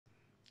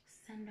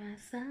Sandra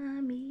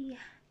Sami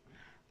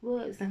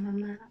was a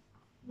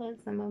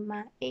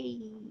mama, hey,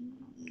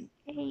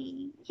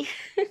 hey.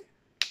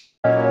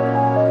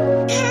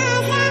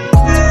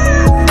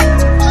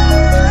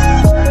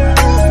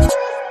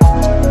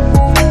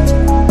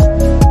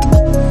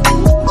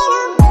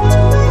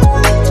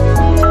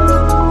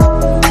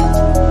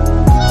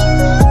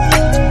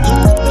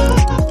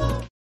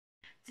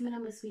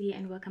 Sweetie,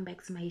 and welcome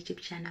back to my YouTube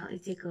channel.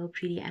 It's your girl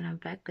Prudeee, and I'm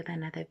back with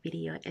another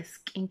video. A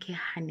skincare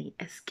honey,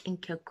 a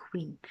skincare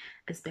queen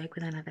is back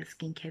with another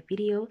skincare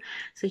video.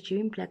 So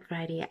during Black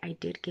Friday, I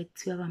did get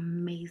 2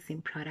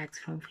 amazing products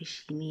from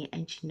Prudeee,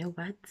 and you know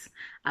what?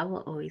 I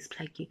will always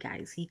plug you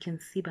guys. You can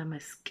see by my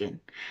skin,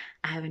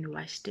 I haven't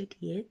washed it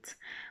yet,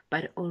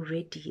 but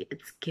already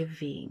it's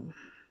giving.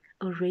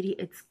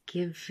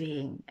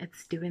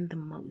 It's doing the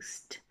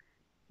most.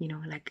 You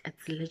know, like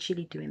it's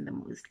literally doing the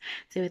most.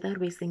 So without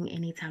wasting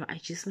any time, I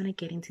just want to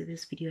get into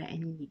this video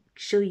and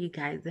show you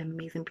guys the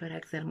amazing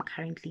products that I'm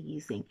currently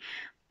using.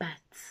 But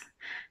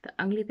the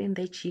only thing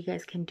that you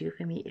guys can do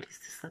for me is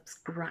to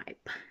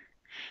subscribe,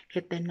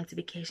 hit that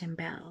notification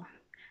bell,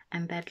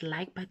 and that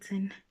like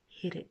button,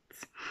 hit it,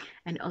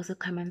 and also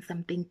comment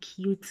something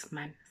cute,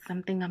 man,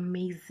 something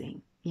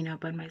amazing, you know,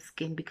 about my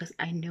skin, because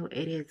I know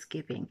it is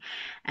giving.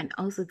 And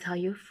also tell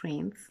your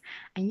friends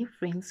and your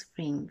friends'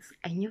 friends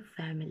and your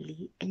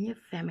family and your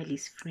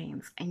family's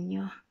friends and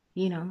your,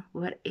 you know,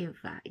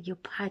 whatever, your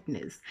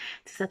partners,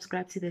 to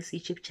subscribe to this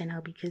YouTube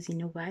channel, because you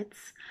know what,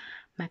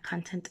 my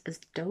content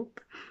is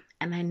dope.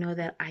 And I know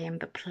that I am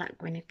the plug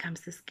when it comes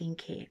to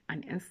skincare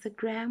on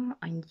Instagram,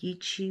 on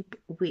YouTube,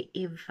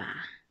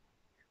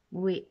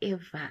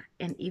 wherever,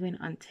 and even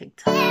on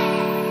TikTok.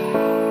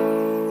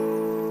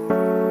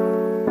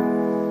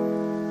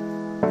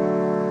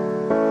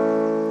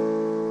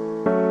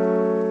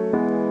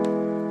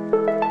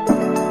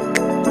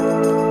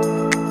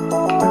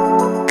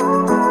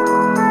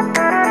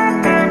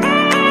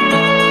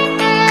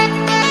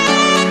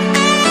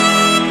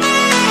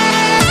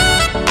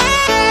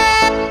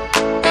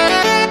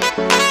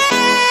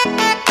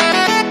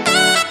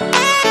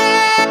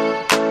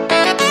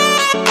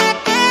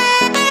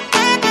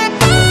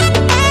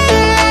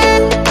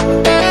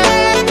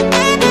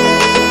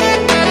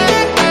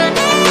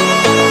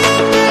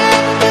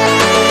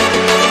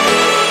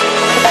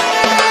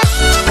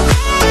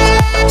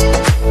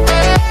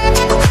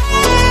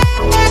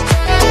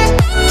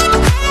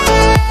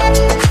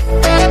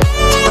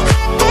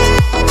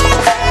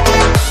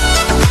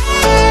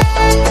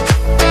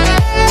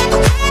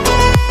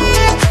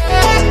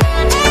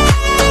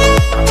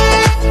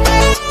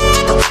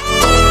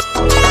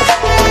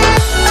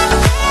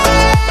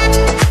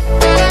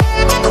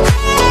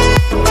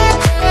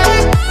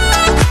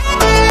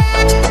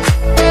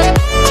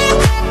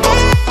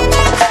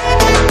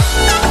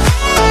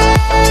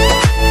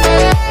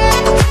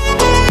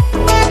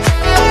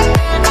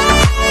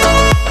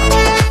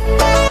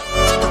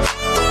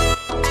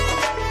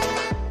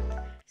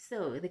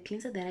 The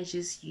cleanser that I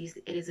just used,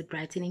 it is a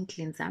brightening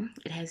cleanser.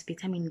 It has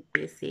vitamin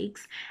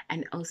B6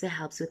 and also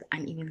helps with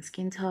uneven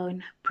skin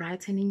tone,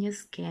 brightening your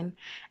skin,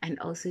 and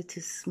also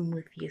to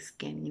smooth your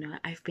skin. You know,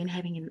 I've been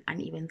having an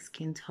uneven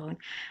skin tone,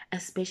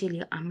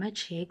 especially on my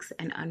cheeks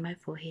and on my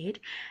forehead,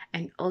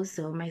 and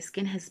also my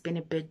skin has been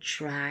a bit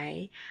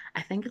dry.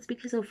 I think it's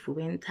because of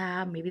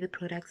winter, maybe the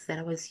products that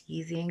I was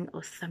using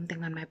or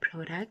something on my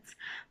products.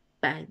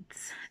 But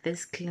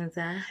this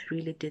cleanser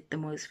really did the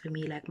most for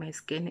me. Like, my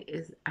skin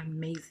is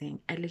amazing.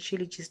 I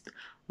literally just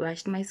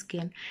washed my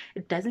skin.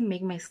 It doesn't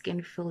make my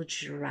skin feel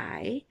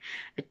dry.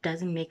 It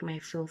doesn't make my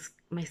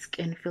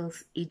skin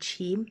feels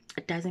itchy.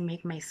 It doesn't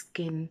make my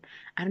skin,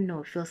 I don't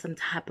know, feel some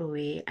type of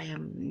way. I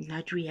am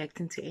not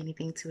reacting to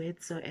anything to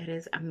it. So it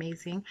is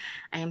amazing.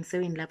 I am so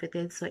in love with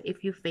it. So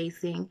if you're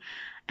facing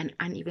an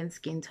uneven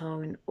skin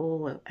tone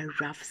or a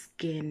rough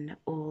skin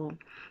or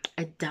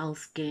a dull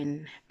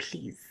skin,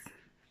 please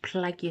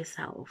plug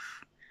yourself.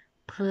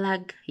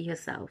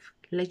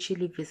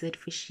 Literally visit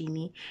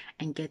Prudeee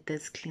and get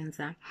this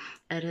cleanser.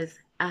 It is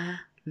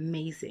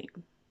amazing.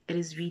 It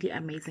is really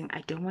amazing.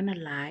 I don't want to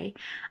lie,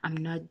 I'm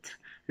not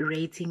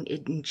rating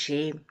it in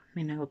shame,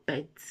 you know,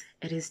 but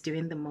it is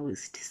doing the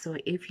most. So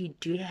if you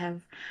do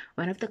have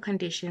one of the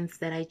conditions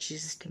that I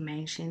just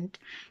mentioned,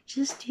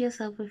 just do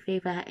yourself a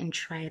favor and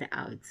try it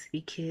out,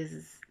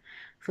 because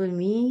for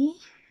me,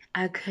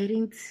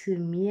 according to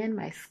me and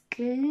my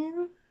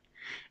skin,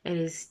 it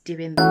is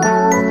doing the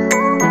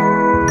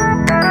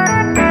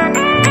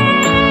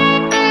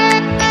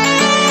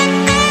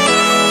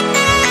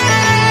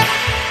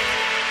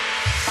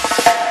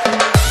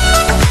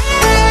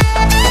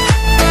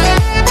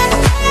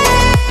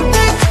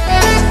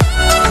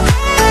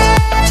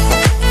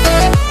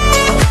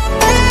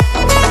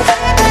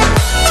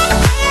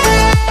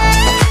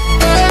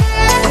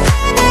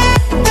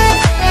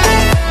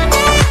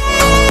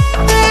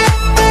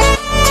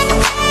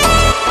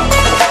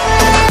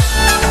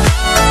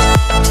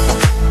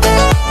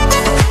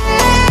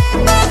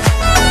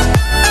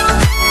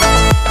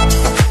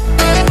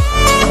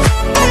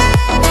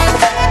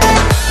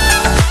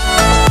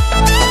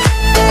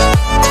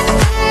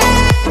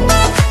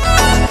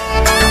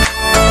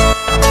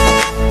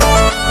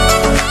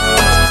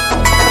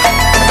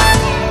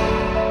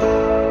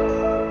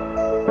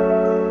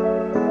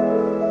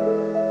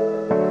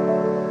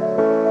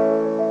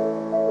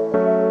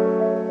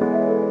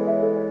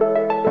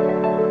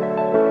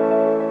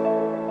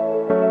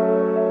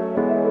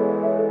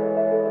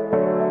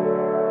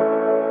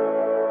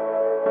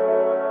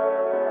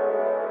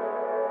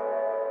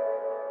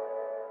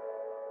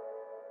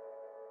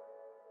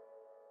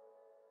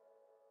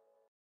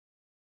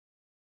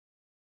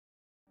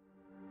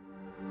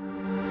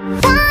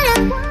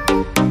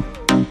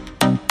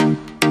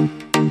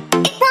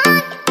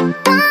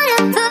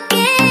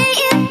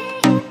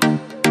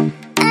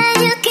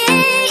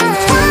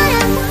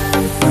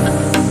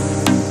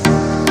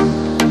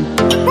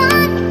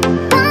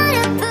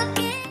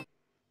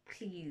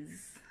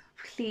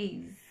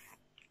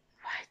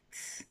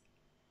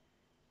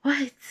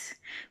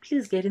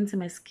please get into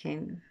my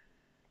skin.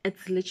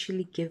 It's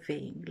literally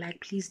giving.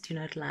 Like, please do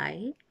not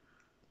lie.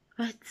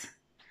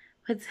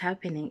 What's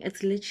happening?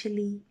 It's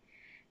literally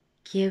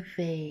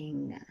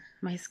giving.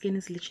 My skin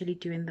is literally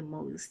doing the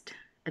most.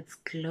 It's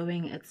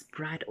glowing, it's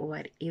bright, or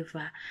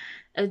whatever.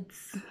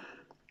 It's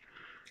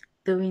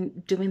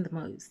doing the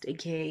most.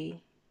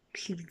 Okay,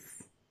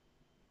 please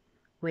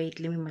wait,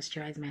 let me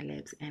moisturize my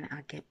lips and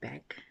I'll get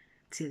back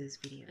to this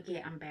video.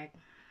 Okay, I'm back.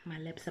 My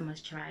lips are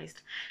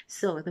moisturized.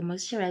 So the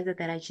moisturizer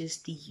that I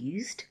just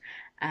used,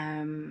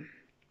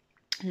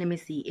 let me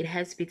see, it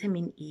has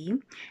vitamin E,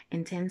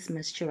 intense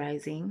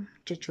moisturizing,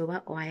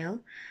 jojoba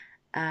oil,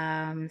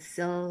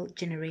 cell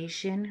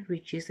generation,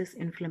 reduces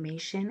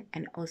inflammation,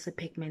 and also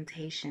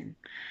pigmentation.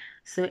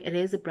 So it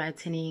is a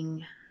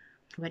brightening,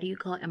 what do you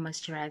call a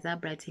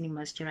moisturizer? Brightening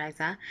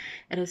moisturizer.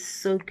 It is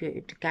so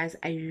good, guys.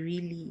 I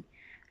really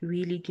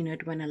do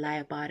not want to lie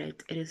about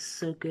it. It is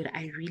so good.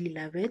 I really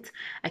love it.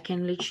 I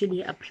can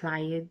literally apply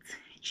it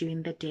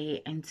during the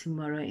day, and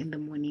tomorrow in the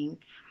morning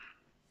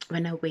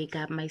when I wake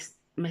up, my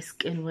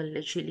skin will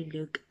literally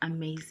look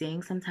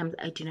amazing. Sometimes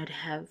I do not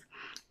have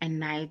a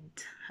night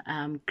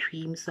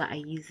cream, so I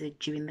use it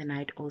during the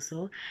night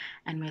also,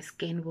 and my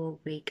skin will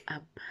wake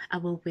up. I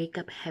will wake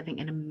up having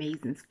an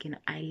amazing skin.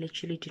 I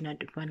literally do not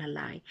want to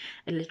lie.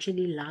 It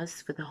literally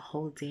lasts for the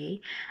whole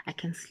day. I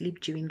can sleep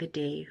during the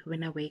day.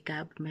 When I wake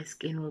up, my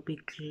skin will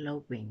be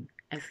glowing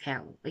as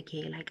hell.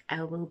 Okay, like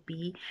I will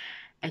be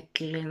a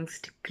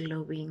cleansed,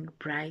 glowing,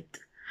 bright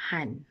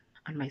hun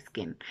on my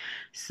skin.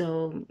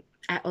 So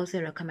I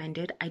also recommend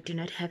it. I do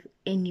not have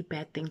any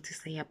bad thing to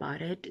say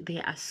about it.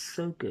 They are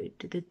so good.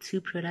 The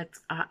two products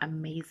are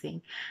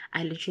amazing.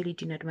 I literally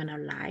do not want to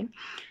lie.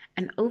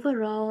 And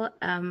overall,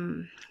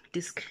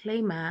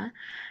 disclaimer,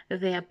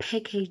 their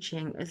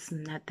packaging is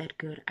not that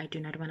good. I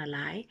do not want to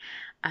lie.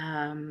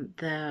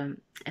 The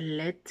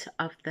lid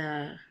of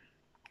the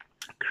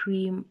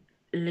cream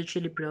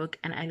literally broke,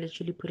 and I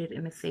literally put it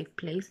in a safe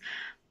place,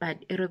 but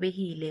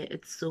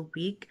it's so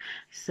weak.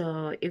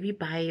 So if you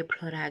buy your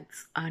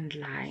products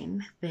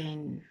online,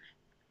 then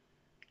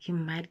you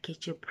might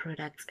get your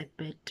products a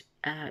bit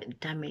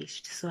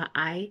damaged. So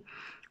I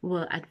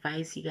will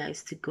advise you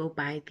guys to go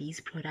buy these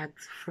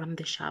products from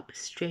the shop,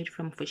 straight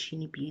from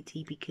Foschini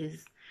Beauty,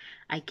 because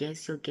I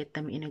guess you'll get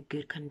them in a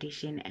good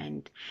condition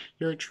and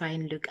you'll try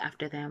and look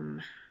after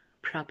them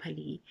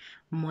properly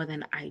more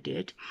than I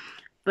did.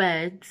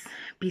 But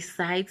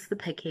besides the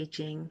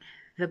packaging,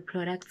 the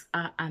products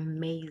are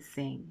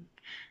amazing.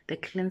 The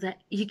cleanser,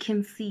 you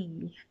can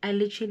see I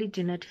literally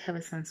do not have a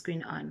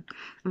sunscreen on.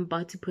 I'm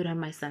about to put on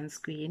my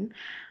sunscreen,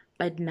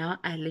 but now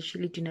I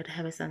literally do not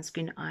have a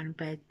sunscreen on,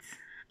 but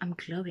I'm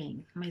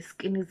glowing. My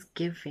skin is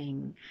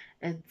giving.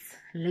 It's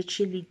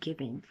literally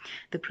giving.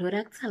 The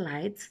products are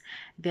light.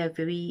 They're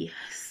very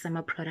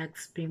summer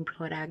products, spring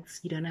products.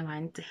 You don't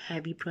want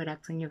heavy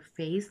products on your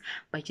face,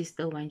 but you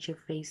still want your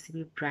face to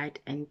be bright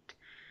and,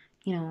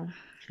 you know,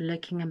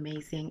 looking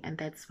amazing. And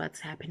that's what's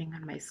happening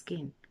on my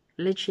skin.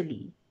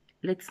 Literally,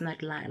 let's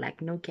not lie,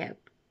 like no cap.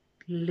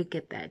 Look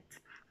at that.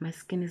 My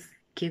skin is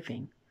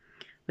giving.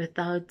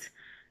 Without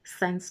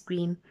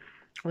sunscreen,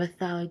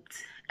 without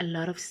a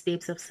lot of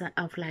steps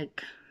of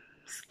like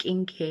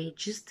skincare,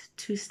 just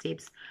 2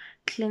 steps,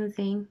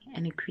 cleansing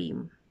and a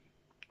cream.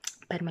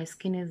 But my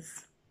skin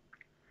is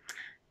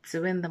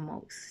doing the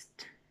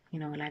most, you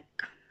know,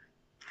 like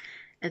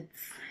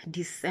it's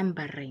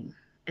Decembering.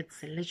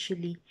 It's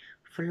literally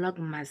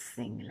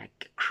vlogmasing,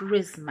 like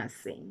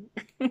Christmasing.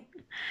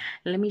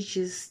 Let me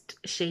just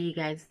show you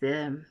guys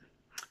the,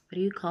 what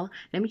do you call,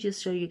 let me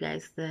just show you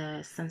guys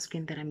the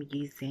sunscreen that I'm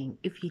using.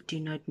 If you do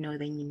not know,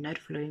 then you're not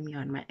following me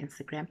on my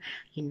Instagram,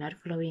 you're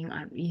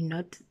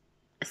not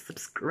a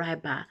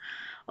subscriber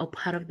or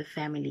part of the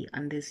family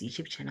on this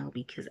YouTube channel,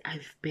 because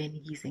I've been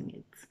using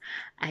it.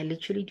 I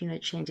literally do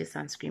not change the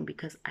sunscreen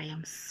because I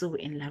am so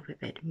in love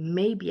with it.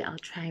 Maybe I'll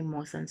try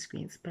more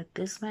sunscreens, but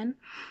this one,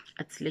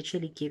 it's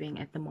literally giving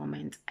at the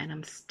moment, and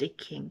I'm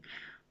sticking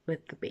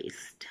with the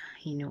best.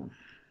 You know,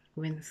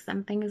 when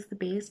something is the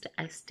best,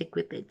 I stick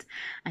with it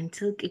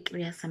until I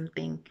create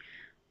something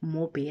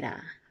more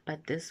better.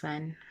 But this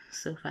one,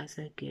 so far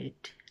so good.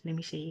 Let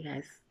me show you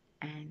guys,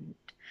 and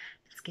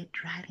let's get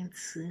right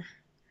into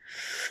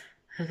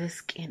the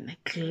skin,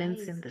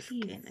 cleansing the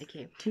skin.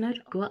 Okay, do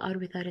not go out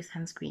without a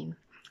sunscreen.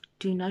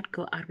 Do not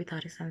go out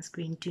without a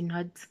sunscreen. Do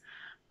not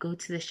go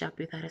to the shop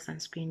without a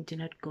sunscreen. Do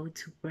not go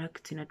to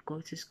work. Do not go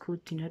to school.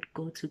 Do not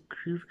go to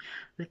groove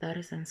without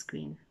a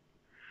sunscreen.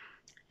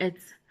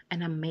 It's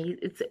an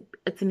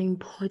it's an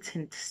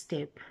important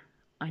step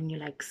on your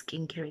like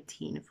skincare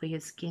routine, for your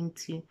skin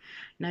to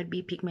not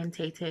be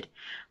pigmented,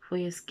 for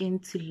your skin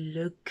to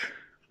look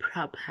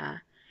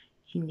proper.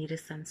 You need a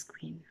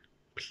sunscreen,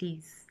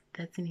 please.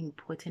 That's an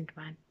important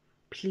one.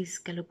 Please,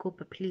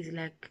 Kalokopa, please,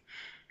 like,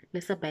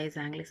 let's buy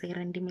zang. Let's say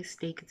random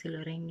mistake it's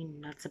you're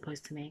not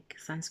supposed to make.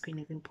 Sunscreen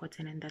is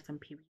important, and that's on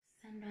PB.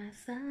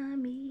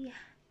 Sami,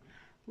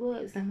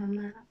 what's the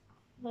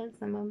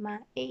mama?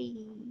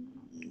 Hey,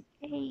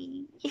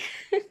 hey.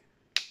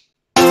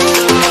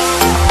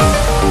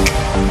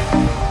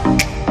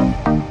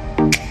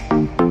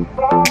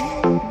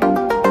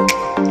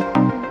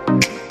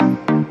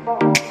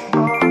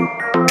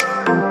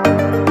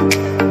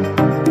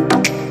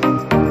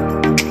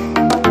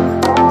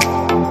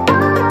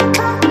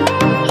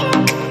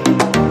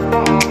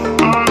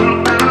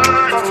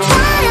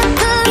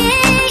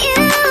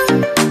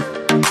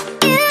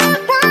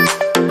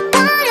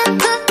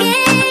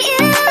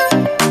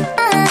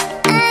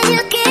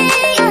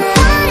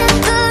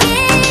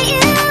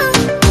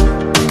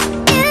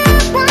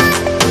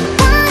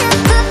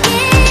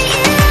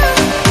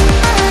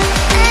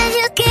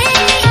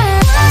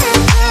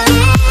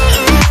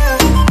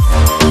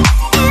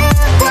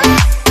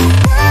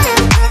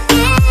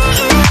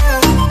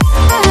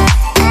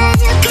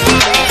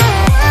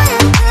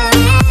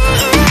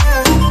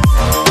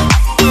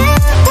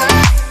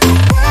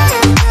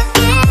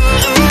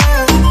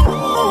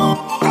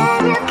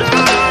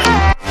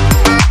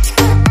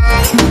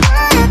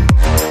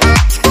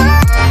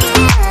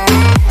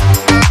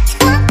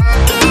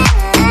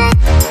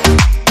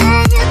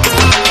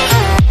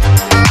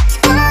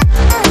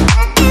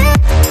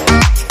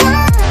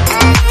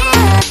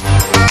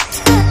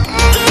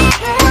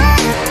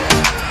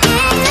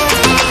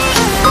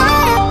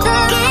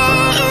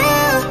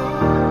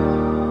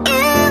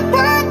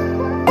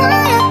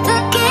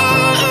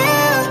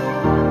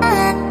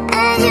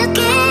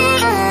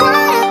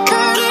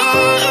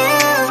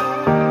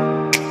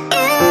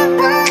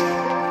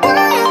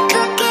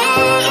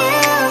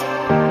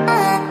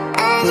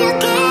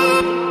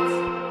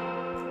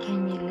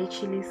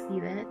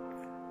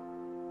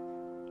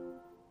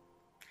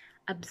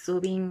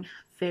 absorbing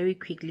very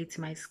quickly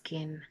to my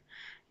skin,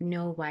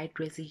 no white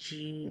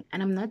residue.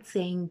 And I'm not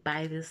saying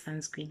buy this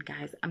sunscreen,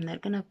 guys. I'm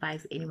not gonna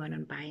advise anyone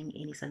on buying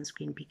any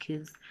sunscreen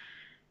because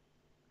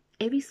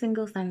every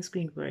single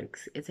sunscreen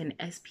works. It's an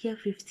SPF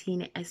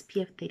 15,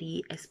 SPF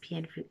 30,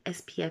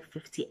 SPF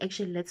 50.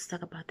 Actually, let's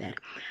talk about that.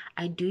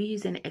 I do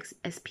use an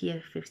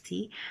SPF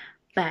 50,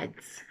 but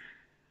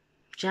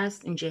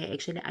just in J,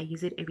 actually I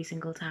use it every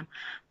single time,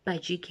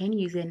 but you can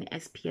use an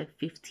SPF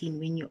 15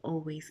 when you're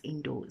always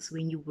indoors,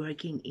 when you're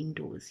working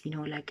indoors, you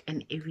know, like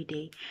an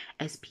everyday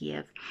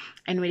SPF.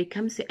 And when it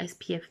comes to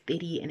SPF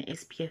 30 and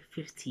SPF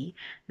 50,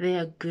 they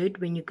are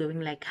good when you're going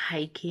like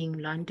hiking,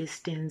 long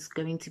distance,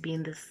 going to be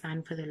in the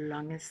sun for the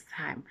longest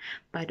time.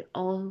 But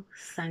all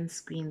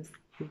sunscreens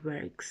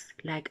works.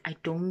 Like, I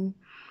don't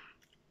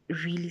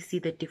really see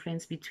the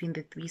difference between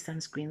the three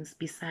sunscreens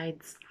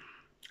besides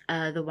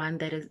the one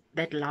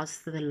that lasts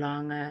the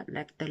longer,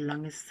 like the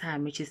longest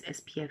time, which is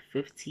SPF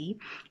 50.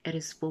 It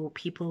is for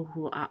people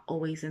who are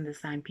always in the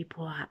sun,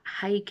 people who are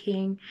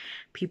hiking,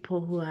 people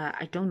who are,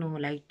 I don't know,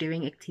 like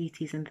doing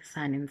activities in the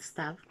sun and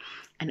stuff.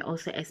 And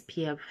also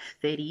SPF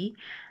 30.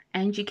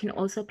 And you can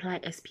also apply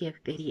SPF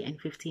 30 and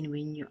 15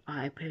 when you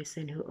are a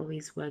person who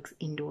always works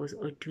indoors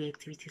or do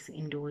activities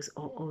indoors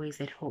or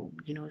always at home,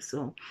 you know.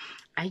 So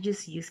I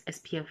just use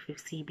SPF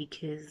 50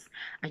 because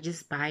I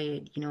just buy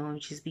it, you know,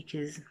 just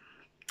because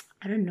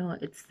I don't know,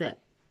 it's the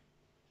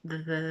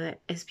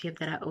SPF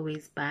that I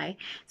always buy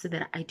so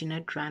that I do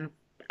not run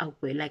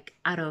away, like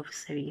I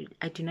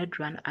do not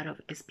run out of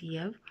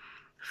SPF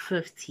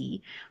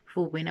 50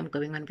 for when I'm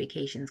going on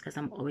vacations, because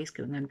I'm always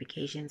going on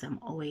vacations. I'm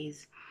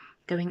always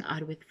going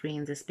out with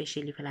friends,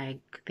 especially for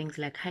like things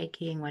like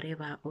hiking,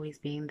 whatever, always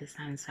being in the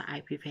sun. So I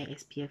prefer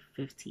SPF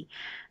 50.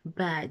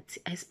 But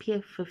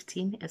SPF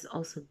 15 is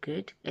also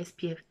good.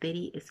 SPF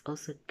 30 is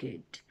also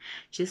good.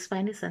 Just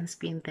find a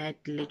sunscreen that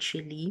you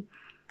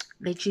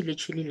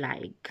literally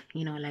like,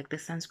 you know, like the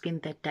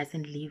sunscreen that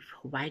doesn't leave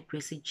white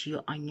residue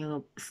on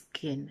your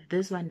skin.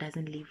 This one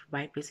doesn't leave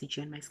white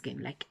residue on my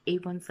skin. Like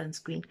Avon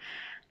sunscreen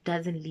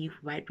doesn't leave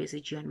white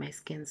residue on my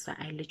skin, so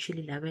I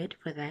literally love it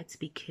for that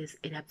because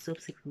it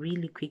absorbs it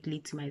really quickly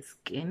to my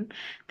skin.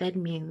 That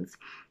means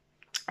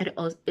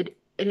it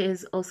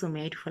is also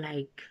made for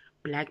like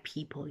black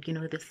people. You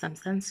know, there's some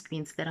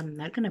sunscreens that I'm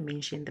not gonna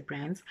mention the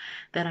brands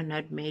that are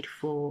not made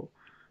for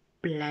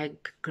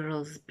black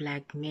girls,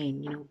 black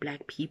men, you know,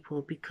 black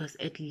people, because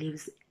it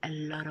leaves a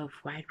lot of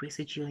white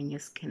residue on your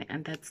skin,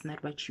 and that's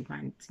not what you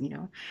want. You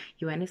know,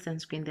 you want a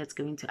sunscreen that's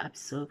going to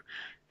absorb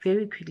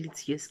very quickly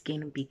to your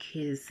skin,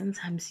 because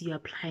sometimes you're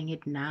applying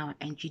it now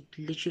and you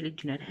literally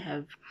do not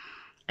have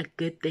a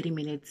good 30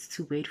 minutes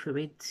to wait for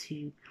it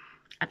to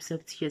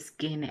absorb to your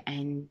skin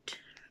and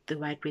the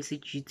white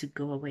residue to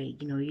go away.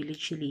 You know, you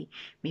literally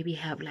maybe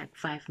have like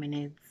 5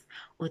 minutes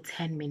or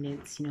 10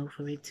 minutes, you know,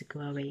 for it to go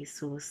away.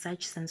 So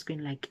such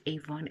sunscreen like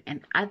Avon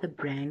and other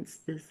brands,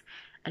 there's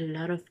a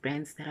lot of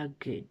brands that are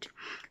good.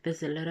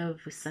 There's a lot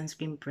of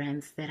sunscreen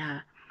brands that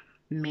are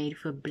made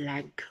for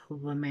black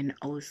women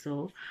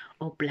also,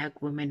 or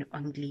black women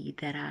only,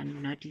 that are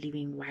not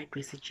leaving white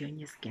residue on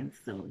your skin.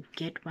 So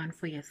get one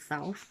for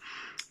yourself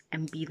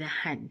and be the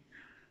hun.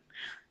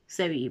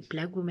 Sorry,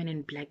 black women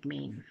and black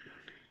men,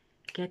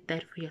 get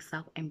that for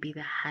yourself and be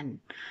the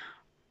hun.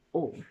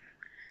 Oh,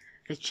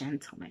 the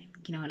gentleman,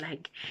 you know,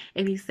 like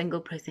every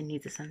single person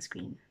needs a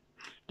sunscreen.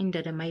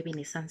 Indoda maybe in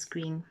a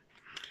sunscreen,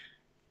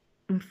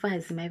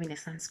 mfazi maybe in a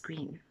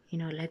sunscreen. You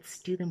know,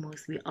 let's do the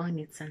most. We all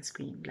need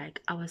sunscreen. Like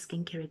our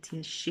skincare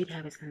routine should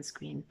have a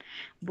sunscreen.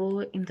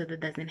 But Indoda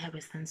doesn't have a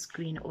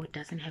sunscreen or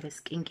doesn't have a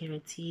skincare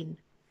routine,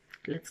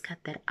 let's cut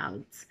that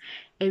out.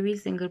 Every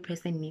single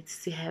person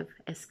needs to have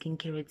a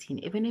skincare routine,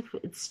 even if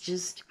it's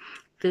just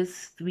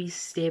this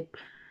 3-step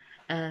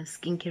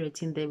skincare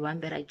routine, the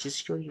one that I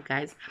just showed you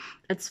guys.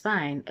 It's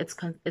fine.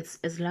 It's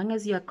as long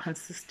as you are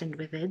consistent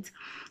with it,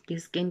 your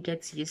skin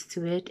gets used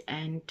to it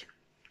and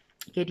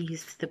get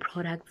used to the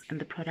products, and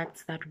the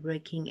products start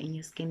working and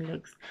your skin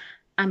looks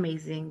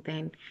amazing,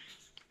 then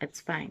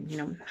it's fine. You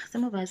know,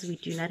 some of us, we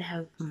do not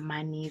have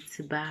money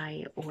to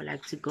buy or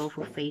like to go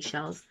for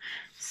facials,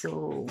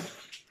 so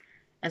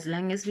as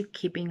long as we're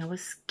keeping our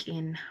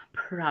skin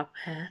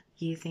proper,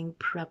 using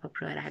proper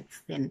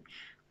products, then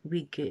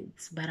we good.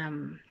 But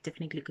I'm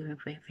definitely going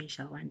for a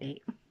facial one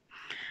day.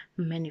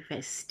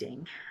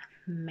 Manifesting.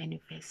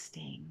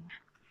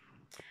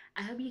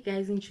 I hope you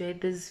guys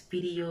enjoyed this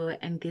video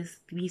and this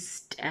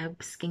 3-step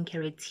skincare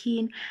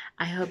routine.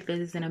 I hope this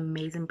is an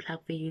amazing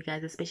plug for you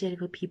guys, especially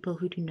for people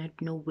who do not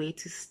know where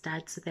to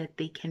start so that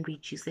they can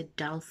reduce a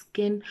dull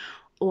skin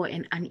or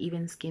an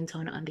uneven skin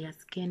tone on their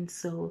skin.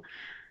 So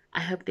I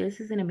hope this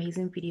is an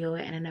amazing video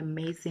and an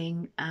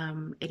amazing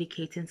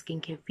educating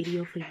skincare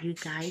video for you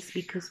guys,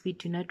 because we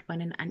do not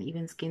want an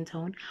uneven skin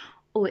tone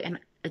or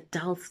a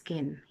dull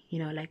skin. You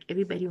know, like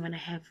everybody want to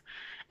have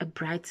a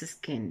brighter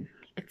skin.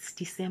 It's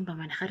December,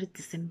 man. How did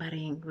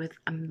Decembering with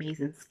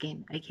amazing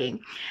skin, okay?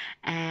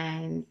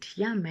 And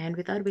yeah, man,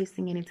 without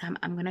wasting any time,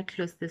 I'm gonna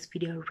close this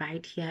video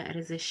right here. It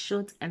is a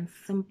short and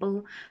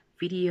simple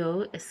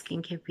video, a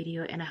skincare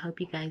video, and I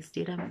hope you guys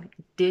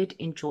did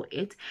enjoy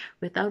it.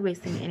 Without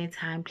wasting any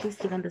time, please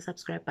click on the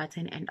subscribe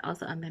button and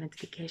also on the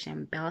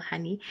notification bell,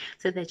 honey,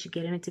 so that you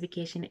get a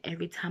notification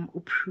every time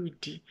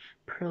Prudeee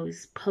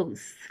Pros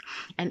posts.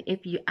 And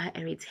if you are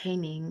a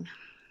retaining,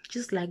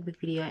 just like the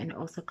video and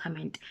also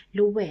comment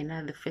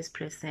Luwena, the first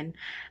person,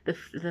 the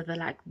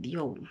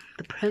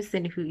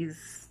person who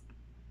is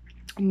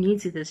new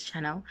to this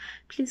channel.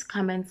 Please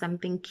comment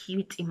something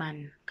cute,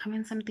 man.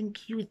 Comment something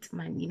cute,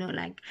 man. You know,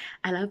 like,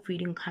 I love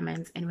reading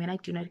comments, and when I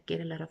do not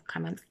get a lot of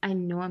comments, I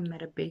know I'm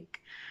not a big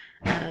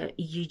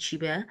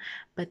YouTuber,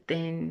 but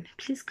then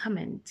please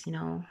comment, you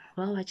know,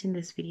 while watching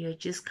this video.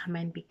 Just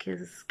comment,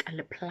 because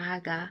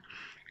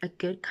a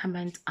good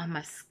comment on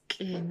my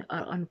skin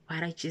or on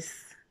what I just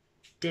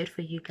did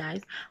for you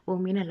guys will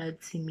mean a lot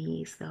to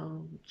me.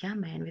 So yeah,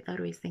 man, without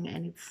wasting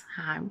any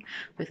time,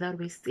 without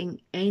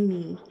wasting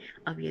any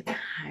of your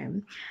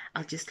time,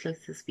 I'll just close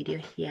this video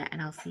here,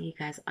 and I'll see you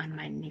guys on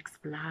my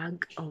next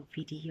vlog or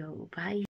video. Bye.